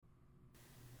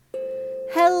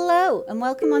Hello, and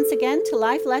welcome once again to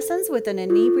Life Lessons with an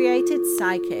Inebriated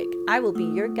Psychic. I will be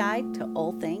your guide to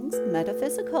all things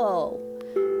metaphysical.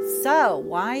 So,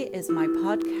 why is my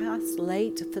podcast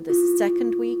late for the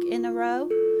second week in a row?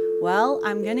 Well,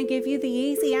 I'm going to give you the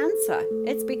easy answer.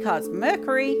 It's because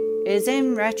Mercury is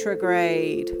in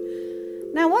retrograde.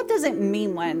 Now, what does it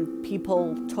mean when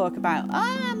people talk about,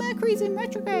 Mercury's in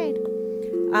retrograde?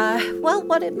 Well,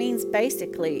 what it means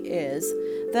basically is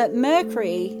that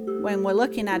Mercury, when we're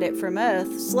looking at it from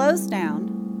Earth, slows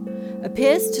down,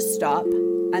 appears to stop,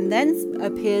 and then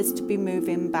appears to be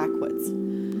moving backwards.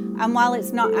 And while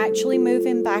it's not actually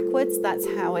moving backwards, that's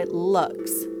how it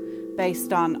looks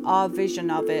based on our vision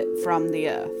of it from the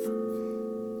Earth.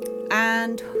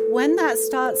 And when that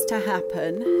starts to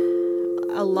happen,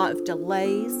 a lot of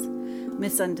delays,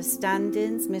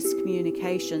 misunderstandings,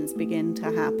 miscommunications begin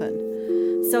to happen.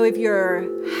 So if you're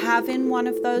having one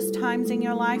of those times in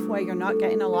your life where you're not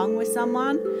getting along with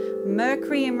someone,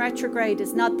 Mercury in retrograde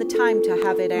is not the time to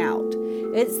have it out.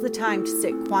 It's the time to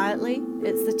sit quietly.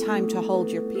 It's the time to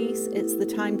hold your peace. It's the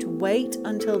time to wait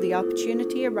until the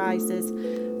opportunity arises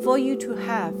for you to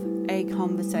have a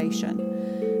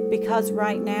conversation. Because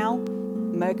right now,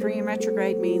 Mercury in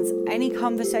retrograde means any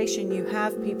conversation you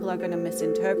have, people are going to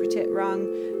misinterpret it wrong.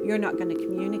 You're not going to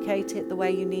communicate it the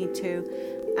way you need to.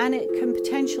 And it can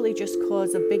potentially just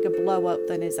cause a bigger blow up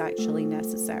than is actually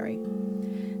necessary.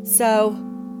 So,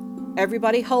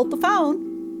 everybody hold the phone.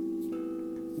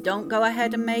 Don't go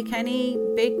ahead and make any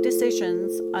big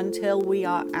decisions until we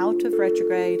are out of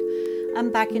retrograde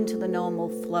and back into the normal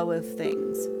flow of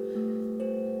things.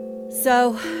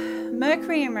 So,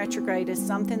 Mercury in retrograde is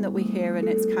something that we hear, and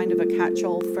it's kind of a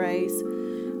catch-all phrase.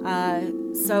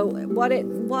 So what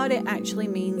it actually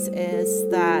means is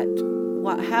that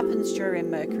what happens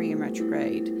during Mercury in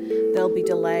retrograde, there'll be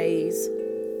delays.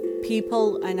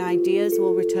 People and ideas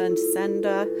will return to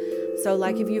sender. So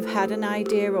like if you've had an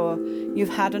idea or you've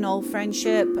had an old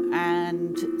friendship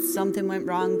and something went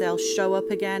wrong, they'll show up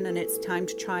again and it's time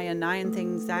to try and iron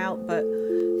things out, but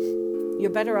you're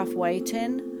better off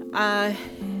waiting.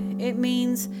 It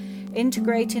means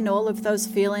integrating all of those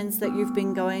feelings that you've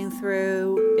been going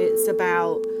through. It's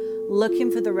about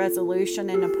looking for the resolution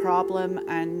in a problem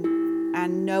and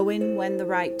knowing when the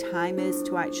right time is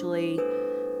to actually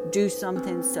do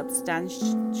something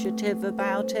substantive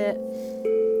about it.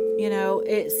 You know,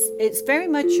 it's very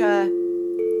much a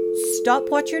stop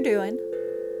what you're doing,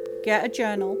 get a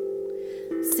journal,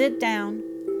 sit down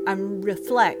and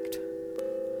reflect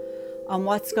on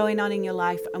what's going on in your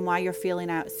life and why you're feeling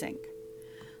out of sync.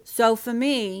 So for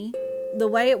me, the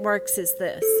way it works is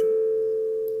this.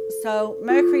 So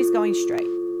Mercury's going straight.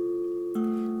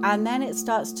 And then it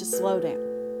starts to slow down.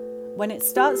 When it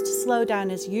starts to slow down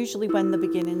is usually when the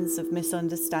beginnings of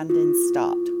misunderstandings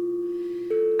start.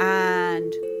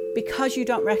 And because you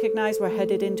don't recognize we're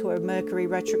headed into a Mercury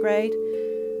retrograde,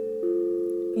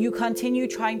 you continue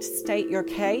trying to state your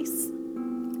case,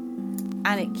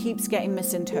 and it keeps getting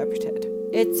misinterpreted.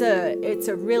 It's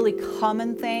a really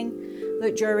common thing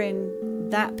that during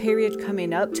that period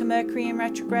coming up to Mercury in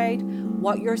retrograde,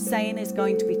 what you're saying is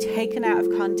going to be taken out of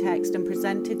context and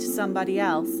presented to somebody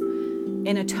else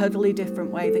in a totally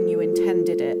different way than you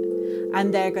intended it.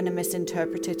 And they're going to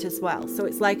misinterpret it as well. So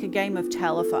it's like a game of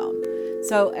telephone.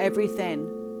 So everything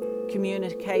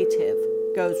communicative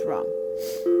goes wrong.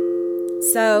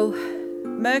 So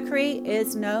Mercury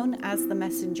is known as the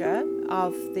messenger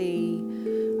of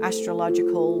the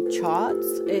astrological charts.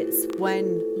 It's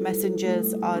when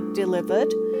messengers are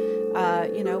delivered.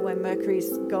 When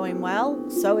Mercury's going well,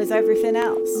 so is everything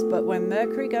else. But when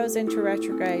Mercury goes into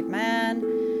retrograde, man,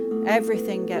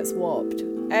 everything gets warped.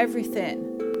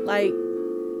 Everything. Like,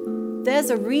 there's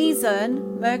a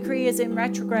reason Mercury is in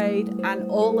retrograde and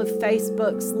all of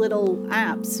Facebook's little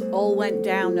apps all went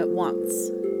down at once.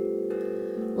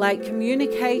 Like,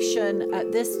 communication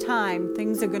at this time,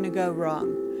 things are going to go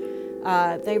wrong.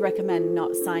 They recommend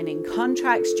not signing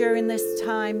contracts during this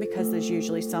time because there's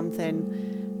usually something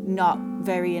not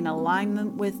very in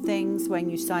alignment with things. When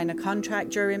you sign a contract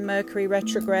during Mercury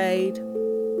retrograde,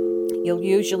 you'll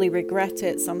usually regret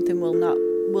it. Something will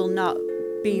not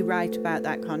be right about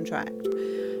that contract.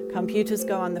 Computers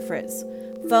go on the fritz.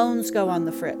 Phones go on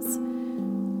the fritz.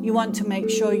 You want to make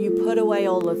sure you put away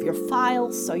all of your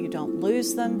files so you don't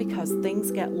lose them, because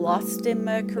things get lost in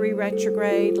Mercury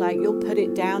retrograde. Like, you'll put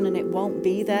it down and it won't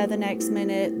be there the next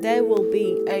minute. There will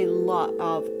be a lot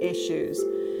of issues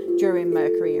during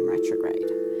Mercury in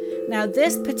retrograde. Now,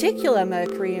 this particular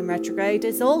Mercury in retrograde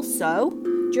is also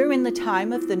during the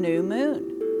time of the new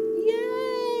moon.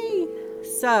 Yay!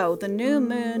 So, the new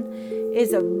moon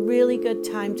is a really good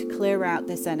time to clear out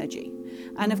this energy.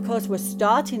 And of course, we're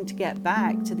starting to get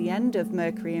back to the end of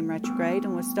Mercury in retrograde,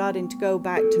 and we're starting to go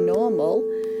back to normal.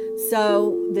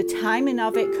 So the timing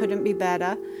of it couldn't be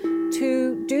better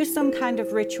to do some kind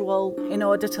of ritual in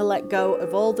order to let go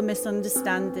of all the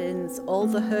misunderstandings, all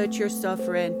the hurt you're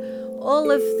suffering, all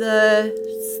of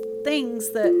the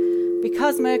things that,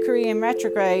 because Mercury in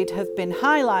retrograde have been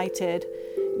highlighted,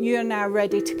 you're now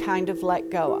ready to kind of let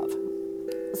go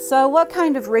of. So what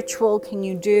kind of ritual can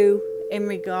you do in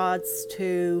regards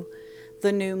to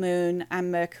the new moon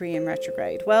and Mercury in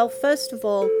retrograde? Well, first of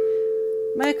all,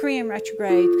 Mercury in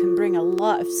retrograde can bring a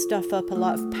lot of stuff up, a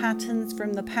lot of patterns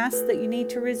from the past that you need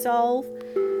to resolve.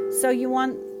 So you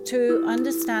want to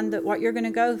understand that what you're going to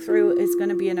go through is going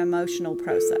to be an emotional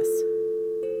process.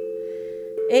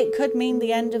 It could mean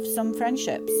the end of some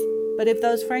friendships, but if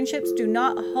those friendships do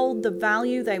not hold the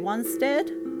value they once did,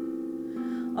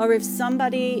 or if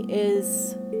somebody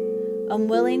is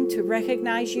unwilling to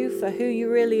recognize you for who you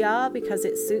really are because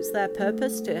it suits their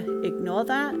purpose to ignore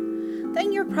that,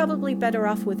 then you're probably better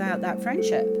off without that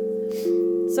friendship.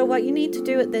 So what you need to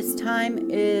do at this time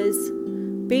is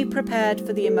be prepared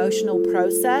for the emotional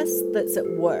process that's at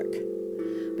work.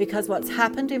 Because what's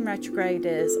happened in retrograde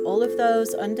is all of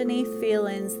those underneath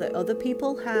feelings that other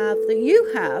people have, that you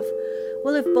have,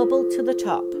 will have bubbled to the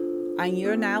top, and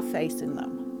you're now facing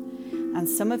them. And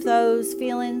some of those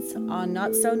feelings are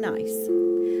not so nice.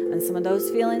 And some of those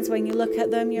feelings, when you look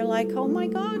at them, you're like, oh my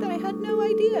God, I had no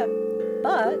idea.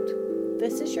 But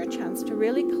this is your chance to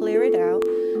really clear it out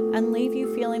and leave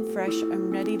you feeling fresh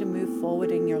and ready to move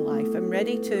forward in your life and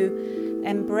ready to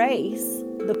embrace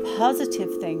the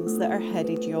positive things that are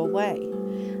headed your way.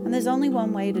 And there's only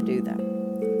one way to do that.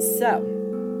 So,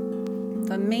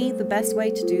 for me, the best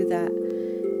way to do that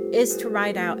is to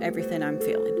write out everything I'm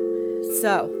feeling.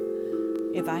 So,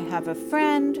 if I have a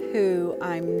friend who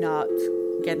I'm not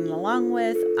getting along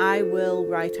with, I will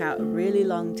write out a really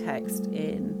long text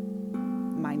in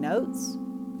my notes,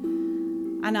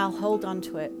 and I'll hold on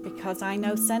to it because I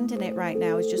know sending it right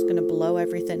now is just going to blow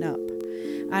everything up.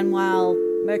 And while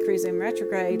Mercury's in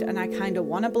retrograde and I kind of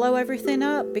want to blow everything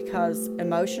up because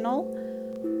emotional,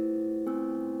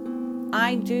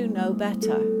 I do know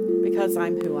better because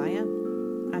I'm who I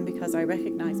am and because I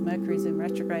recognize Mercury's in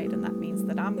retrograde, and that means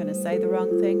that I'm going to say the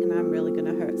wrong thing and I'm really going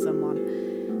to hurt someone,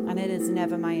 and it is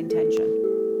never my intention.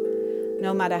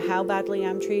 No matter how badly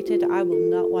I'm treated, I will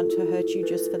not want to hurt you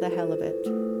just for the hell of it.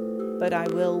 But I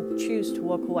will choose to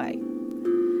walk away.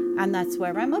 And that's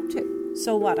where I'm up to.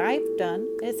 So what I've done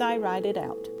is I write it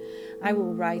out. I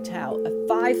will write out a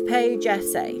 5-page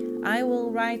essay. I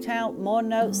will write out more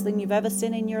notes than you've ever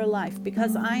seen in your life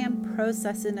because I am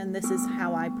processing, and this is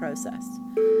how I process.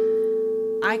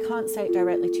 I can't say it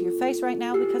directly to your face right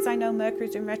now because I know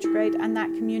Mercury's in retrograde and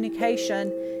that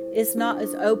communication is not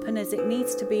as open as it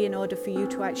needs to be in order for you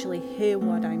to actually hear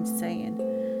what I'm saying.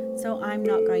 So I'm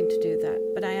not going to do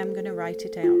that, but I am going to write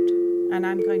it out, and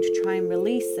I'm going to try and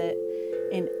release it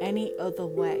in any other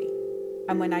way.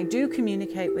 And when I do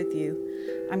communicate with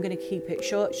you, I'm going to keep it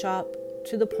short, sharp,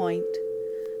 to the point,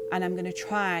 and I'm going to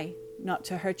try not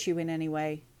to hurt you in any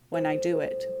way when I do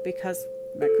it, because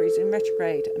Mercury's in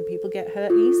retrograde and people get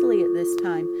hurt easily at this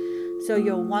time. So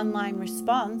your one-line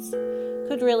response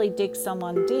could really dig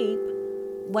someone deep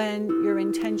when your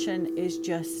intention is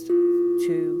just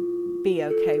to be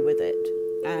okay with it.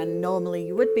 And normally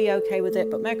you would be okay with it,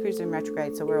 but Mercury's in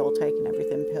retrograde, so we're all taking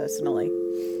everything personally.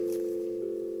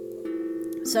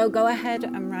 So go ahead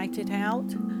and write it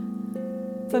out.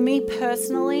 For me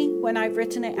personally, when I've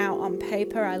written it out on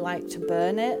paper, I like to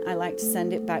burn it. I like to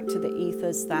send it back to the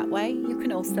ethers that way. You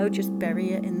can also just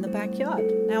bury it in the backyard.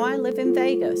 Now, I live in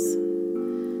Vegas.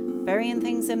 Burying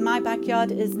things in my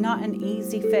backyard is not an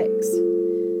easy fix.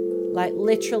 Like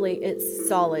literally, it's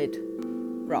solid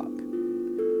rock.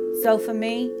 So for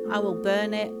me, I will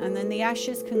burn it, and then the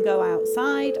ashes can go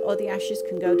outside or the ashes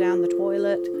can go down the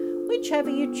toilet, whichever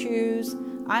you choose.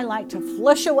 I like to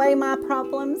flush away my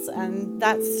problems, and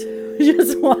that's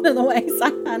just one of the ways I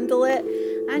handle it.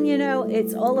 And you know,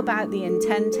 it's all about the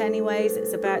intent anyways.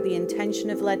 It's about the intention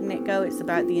of letting it go. It's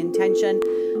about the intention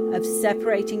of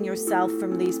separating yourself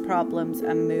from these problems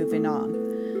and moving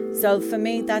on. So for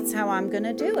me, that's how I'm going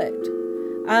to do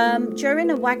it.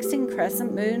 During a waxing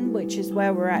crescent moon, which is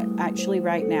where we're at actually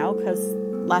right now, because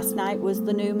last night was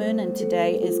the new moon and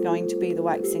today is going to be the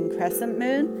waxing crescent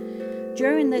moon.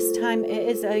 During this time, it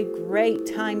is a great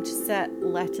time to set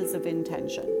letters of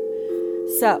intention.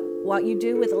 So what you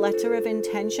do with a letter of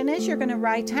intention is you're going to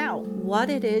write out what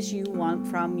it is you want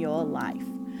from your life.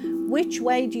 Which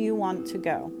way do you want to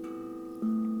go?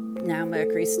 Now,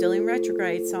 Mercury's still in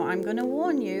retrograde, so I'm going to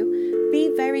warn you,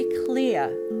 be very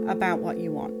clear about what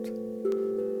you want.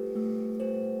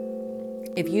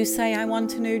 If you say, I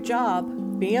want a new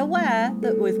job, be aware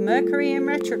that with Mercury in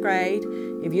retrograde,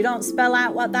 if you don't spell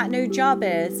out what that new job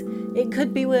is, it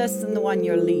could be worse than the one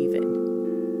you're leaving.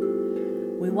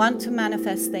 We want to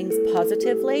manifest things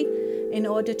positively. In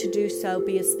order to do so,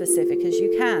 be as specific as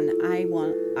you can. I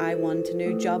want a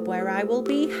new job where I will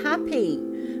be happy,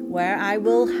 where I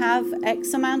will have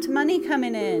X amount of money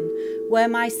coming in, where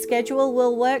my schedule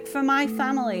will work for my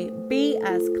family. Be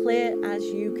as clear as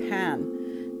you can.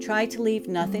 Try to leave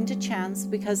nothing to chance,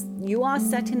 because you are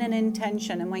setting an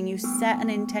intention. And when you set an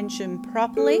intention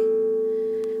properly,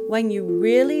 when you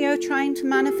really are trying to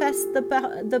manifest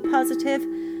the positive,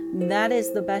 that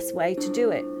is the best way to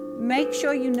do it. Make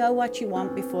sure you know what you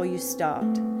want before you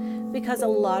start. Because a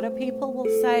lot of people will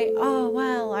say, oh,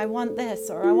 well, I want this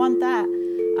or I want that.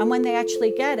 And when they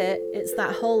actually get it, it's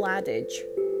that whole adage,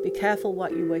 be careful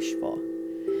what you wish for.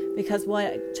 Because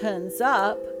what turns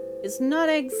up is not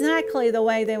exactly the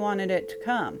way they wanted it to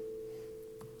come.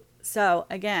 So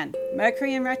again,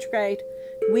 Mercury in retrograde,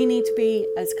 we need to be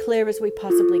as clear as we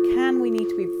possibly can. We need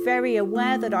to be very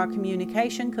aware that our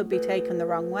communication could be taken the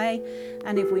wrong way.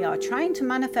 And if we are trying to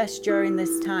manifest during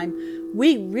this time,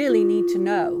 we really need to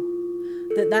know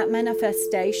that that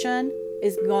manifestation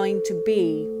is going to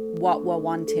be what we're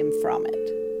wanting from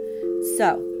it.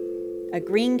 So, a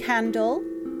green candle,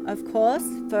 of course,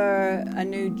 for a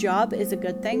new job is a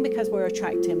good thing, because we're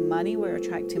attracting money, we're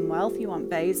attracting wealth. You want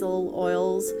basil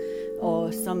oils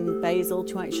or some basil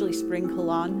to actually sprinkle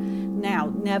on.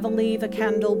 Now, never leave a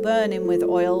candle burning with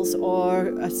oils or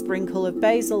a sprinkle of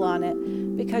basil on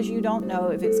it, because you don't know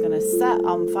if it's going to set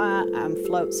on fire and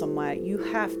float somewhere. You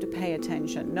have to pay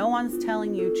attention. No one's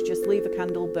telling you to just leave a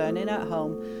candle burning at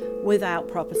home without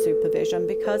proper supervision,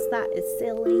 because that is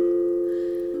silly.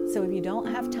 So if you don't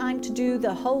have time to do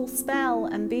the whole spell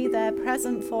and be there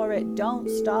present for it, don't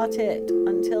start it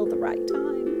until the right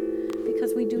time,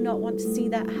 because we do not want to see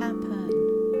that happen.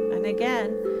 And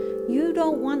again, you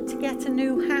don't want to get a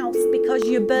new house because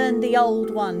you burned the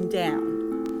old one down.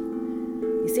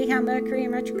 You see how Mercury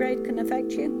in retrograde can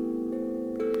affect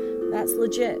you? That's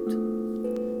legit.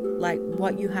 Like,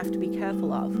 what you have to be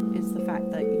careful of is the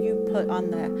fact that you put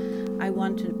on there, I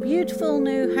want a beautiful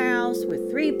new house with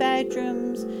 3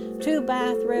 bedrooms, 2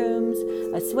 bathrooms,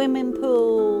 a swimming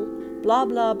pool, blah,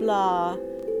 blah, blah.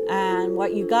 And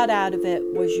what you got out of it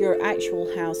was your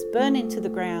actual house burning to the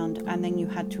ground, and then you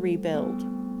had to rebuild.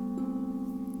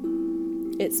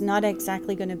 It's not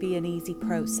exactly going to be an easy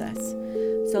process.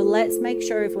 So let's make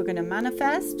sure, if we're going to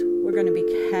manifest, we're going to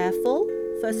be careful,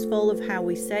 first of all, of how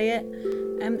we say it,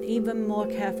 and even more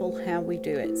careful how we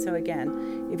do it. So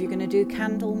again, if you're going to do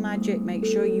candle magic, make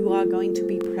sure you are going to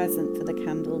be present for the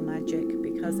candle magic,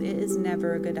 because it is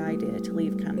never a good idea to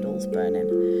leave candles burning.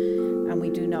 And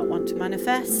we do not want to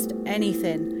manifest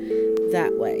anything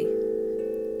that way.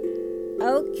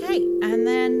 Okay, and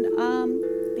then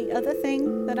the other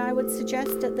thing that I would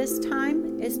suggest at this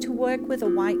time is to work with a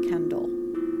white candle.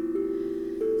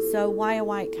 So why a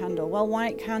white candle? Well,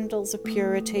 white candles are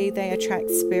purity. They attract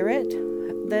spirit.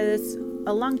 There's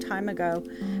a long time ago,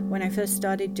 when I first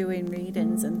started doing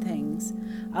readings and things,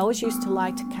 I always used to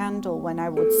light a candle when I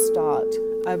would start.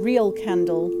 A real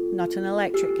candle, not an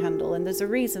electric candle. And there's a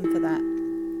reason for that.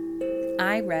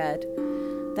 I read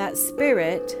that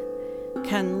spirit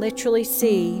can literally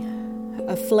see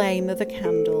a flame of a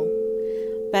candle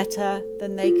better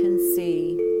than they can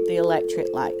see the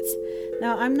electric lights.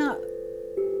 Now, I'm not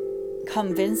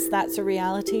convinced that's a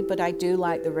reality, but I do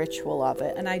like the ritual of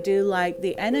it, and I do like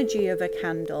the energy of a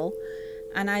candle,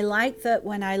 and I like that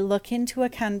when I look into a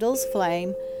candle's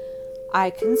flame,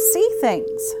 I can see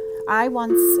things. I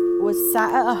once was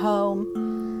sat at a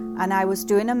home and I was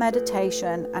doing a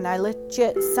meditation, and I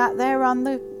legit sat there on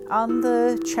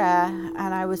the chair,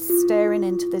 and I was staring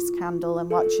into this candle and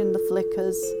watching the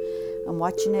flickers and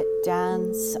watching it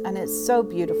dance, and it's so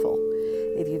beautiful.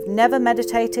 If you've never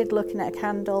meditated looking at a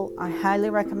candle, I highly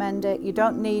recommend it. You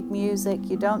don't need music.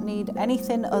 You don't need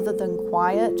anything other than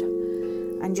quiet,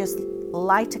 and just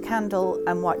light a candle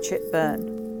and watch it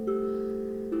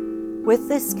burn. With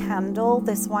this candle,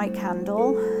 this white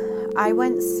candle, I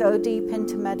went so deep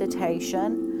into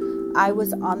meditation, I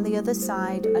was on the other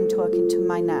side and talking to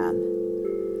my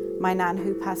nan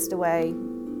who passed away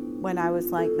when I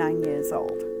was like 9 years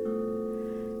old.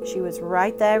 She was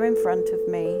right there in front of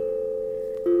me,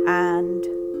 and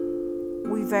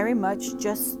we very much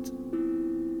just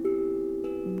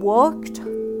walked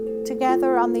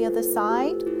together on the other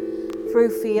side through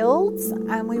fields,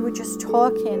 and we were just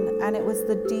talking, and it was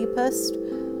the deepest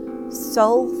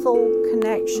soulful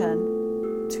connection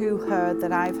to her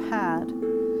that I've had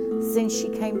since she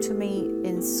came to me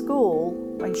in school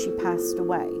when she passed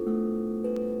away.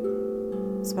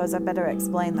 Suppose I better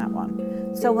explain that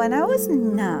one. So when I was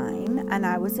 9 and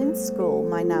I was in school,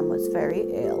 my nan was very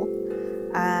ill.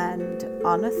 And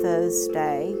on a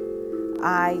Thursday,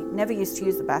 I never used to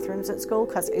use the bathrooms at school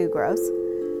because gross.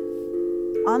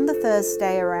 On the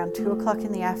Thursday around 2 o'clock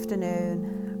in the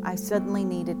afternoon, I suddenly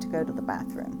needed to go to the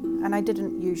bathroom. And I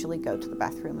didn't usually go to the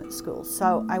bathroom at school.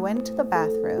 So I went to the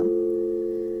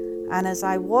bathroom. And as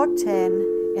I walked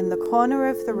in the corner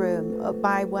of the room, up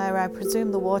by where I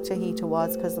presume the water heater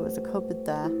was, because there was a cupboard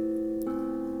there,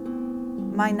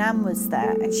 my nan was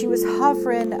there, and she was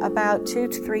hovering about 2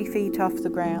 to 3 feet off the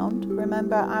ground.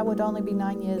 Remember, I would only be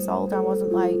 9 years old. I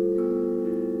wasn't like,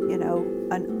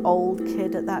 an old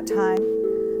kid at that time.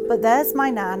 But there's my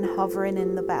nan hovering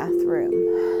in the bathroom.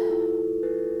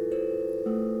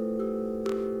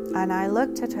 And I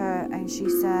looked at her and she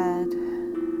said,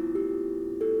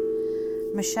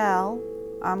 Michelle,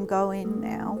 I'm going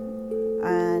now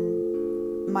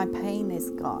and my pain is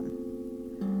gone.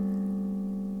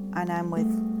 And I'm with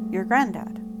your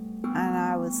granddad. And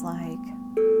I was like,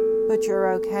 but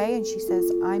you're okay? And she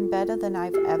says, I'm better than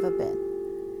I've ever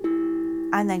been.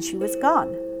 And then she was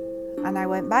gone. And I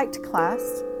went back to class,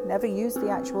 never used the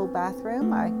actual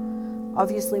bathroom. I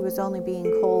obviously was only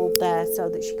being called there so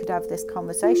that she could have this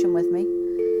conversation with me.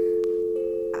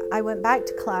 I went back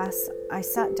to class, I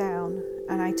sat down,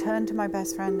 and I turned to my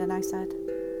best friend and I said,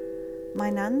 my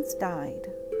nan's died.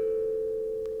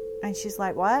 And she's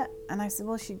like, what? And I said,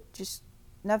 well, she just,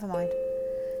 never mind.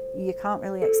 You can't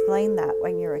really explain that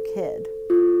when you're a kid.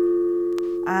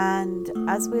 And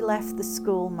as we left the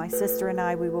school, my sister and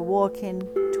I, we were walking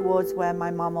towards where my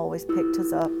mom always picked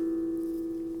us up.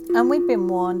 And we'd been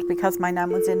warned, because my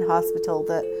nan was in hospital,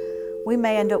 that we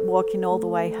may end up walking all the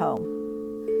way home.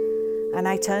 And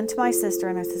I turned to my sister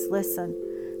and I says, listen,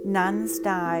 nan's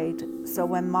died, so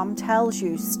when mom tells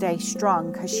you, stay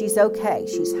strong, because she's okay,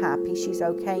 she's happy, she's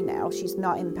okay now, she's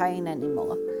not in pain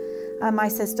anymore. And my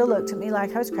sister looked at me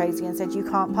like I was crazy and said, you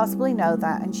can't possibly know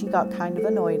that. And she got kind of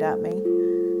annoyed at me.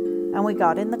 And we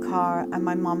got in the car, and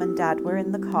my mom and dad were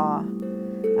in the car.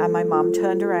 And my mom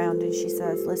turned around and she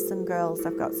says, listen, girls,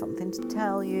 I've got something to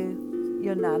tell you.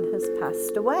 Your nan has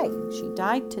passed away. She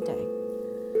died today.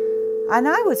 And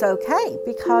I was okay,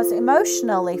 because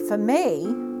emotionally for me,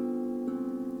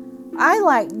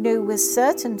 I knew with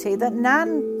certainty that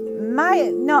nan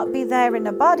might not be there in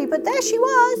her body, but there she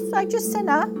was. I just seen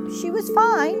her. She was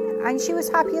fine, and she was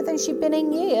happier than she'd been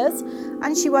in years,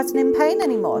 and she wasn't in pain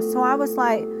anymore. So I was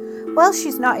like, well,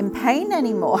 she's not in pain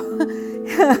anymore.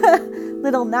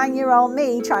 Little 9-year-old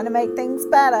me trying to make things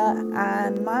better.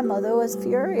 And my mother was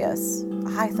furious.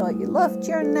 I thought you loved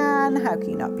your nan. How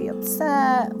can you not be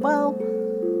upset? Well,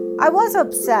 I was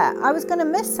upset. I was going to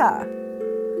miss her.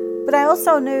 But I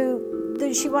also knew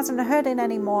that she wasn't hurting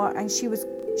anymore, and she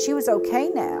was okay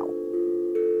now.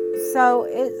 So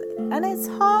it's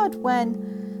hard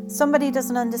when somebody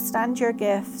doesn't understand your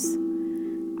gifts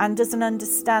and doesn't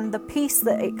understand the peace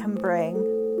that it can bring.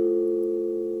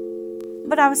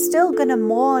 But I was still going to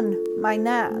mourn my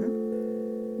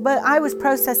nan. But I was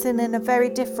processing in a very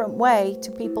different way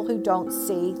to people who don't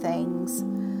see things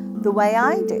the way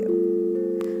I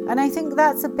do. And I think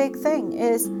that's a big thing,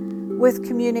 is with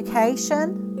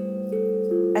communication,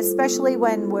 especially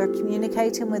when we're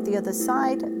communicating with the other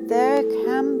side, there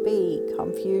can be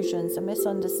confusions and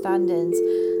misunderstandings,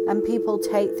 and people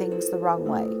take things the wrong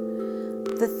way.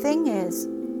 The thing is,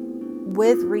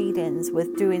 with readings,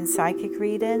 with doing psychic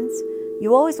readings,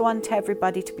 you always want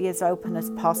everybody to be as open as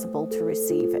possible to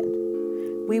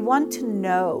receiving. We want to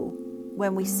know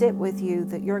when we sit with you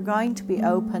that you're going to be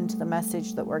open to the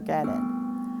message that we're getting.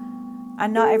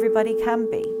 And not everybody can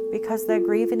be, because they're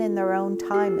grieving in their own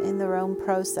time, in their own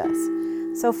process.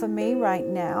 So for me right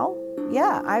now,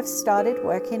 I've started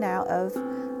working out of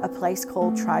a place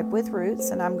called Tribe with Roots,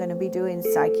 and I'm going to be doing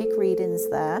psychic readings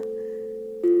there.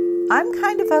 I'm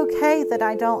kind of okay that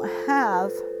I don't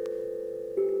have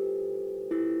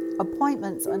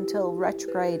appointments until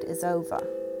retrograde is over.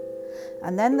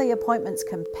 And then the appointments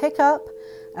can pick up,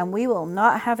 and we will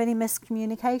not have any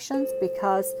miscommunications,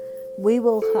 because we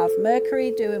will have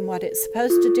Mercury doing what it's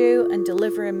supposed to do and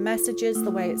delivering messages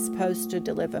the way it's supposed to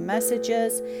deliver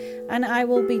messages. And I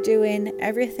will be doing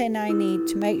everything I need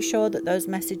to make sure that those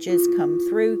messages come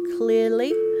through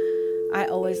clearly. I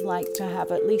always like to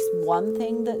have at least one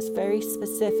thing that's very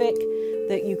specific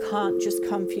that you can't just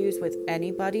confuse with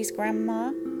anybody's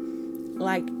grandma.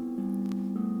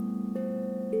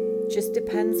 Just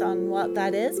depends on what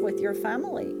that is with your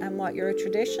family and what your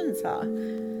traditions are.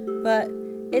 But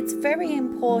it's very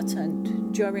important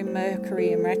during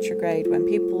Mercury in retrograde when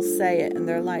people say it and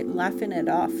they're like laughing it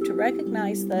off, to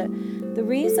recognize that the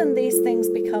reason these things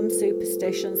become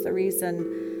superstitions, the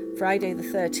reason Friday the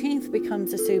 13th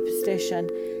becomes a superstition,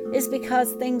 is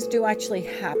because things do actually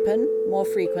happen more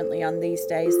frequently on these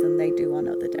days than they do on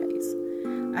other days.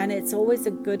 And it's always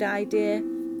a good idea,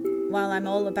 while I'm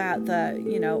all about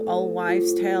the, old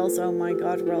wives' tales, oh my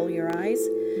God, roll your eyes,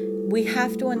 we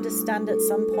have to understand at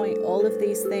some point all of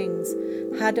these things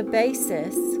had a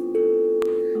basis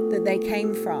that they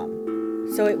came from.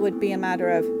 So it would be a matter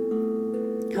of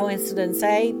coincidence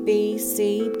A, B,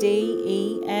 C, D,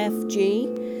 E, F, G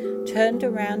turned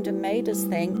around and made us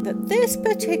think that this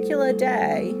particular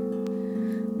day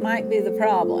might be the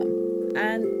problem.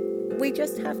 And we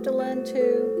just have to learn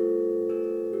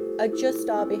to adjust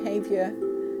our behavior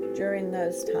during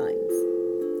those times.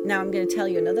 Now I'm going to tell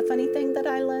you another funny thing that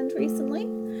I learned recently.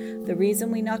 The reason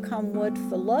we knock on wood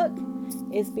for luck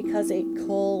is because it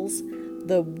calls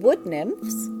the wood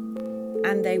nymphs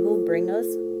and they will bring us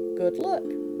good luck.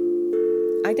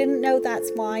 I didn't know that's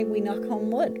why we knock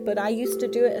on wood, but I used to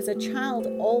do it as a child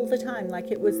all the time. Like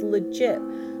it was legit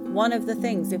one of the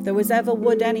things. If there was ever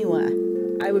wood anywhere,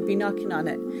 I would be knocking on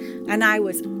it. And I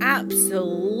was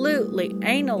absolutely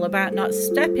anal about not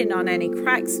stepping on any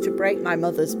cracks to break my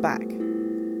mother's back.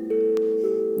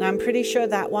 Now, I'm pretty sure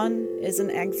that one isn't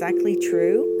exactly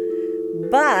true,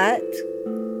 but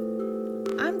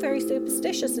I'm very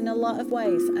superstitious in a lot of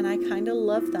ways, and I kind of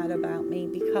love that about me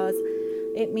because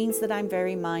it means that I'm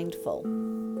very mindful.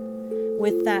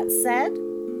 With that said,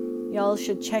 y'all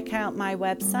should check out my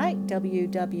website,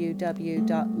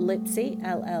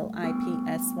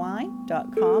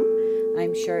 www.lipsy.com.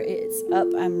 I'm sure it's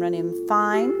up and running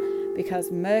fine,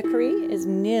 because Mercury is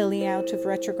nearly out of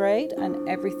retrograde and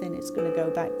everything is going to go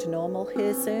back to normal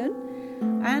here soon.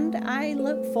 And I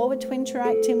look forward to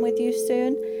interacting with you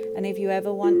soon. And if you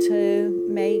ever want to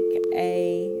make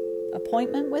an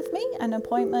appointment with me, an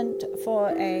appointment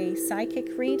for a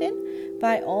psychic reading,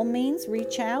 by all means,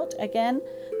 reach out. Again,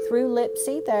 through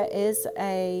Lipsy, there is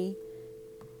a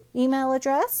email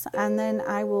address, and then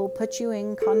I will put you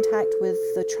in contact with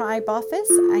the tribe office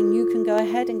and you can go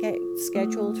ahead and get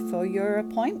scheduled for your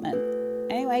appointment.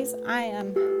 Anyways, I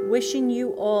am wishing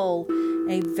you all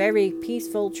a very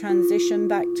peaceful transition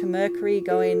back to Mercury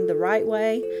going the right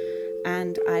way,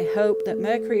 and I hope that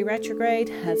Mercury retrograde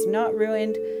has not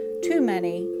ruined too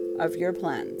many of your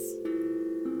plans.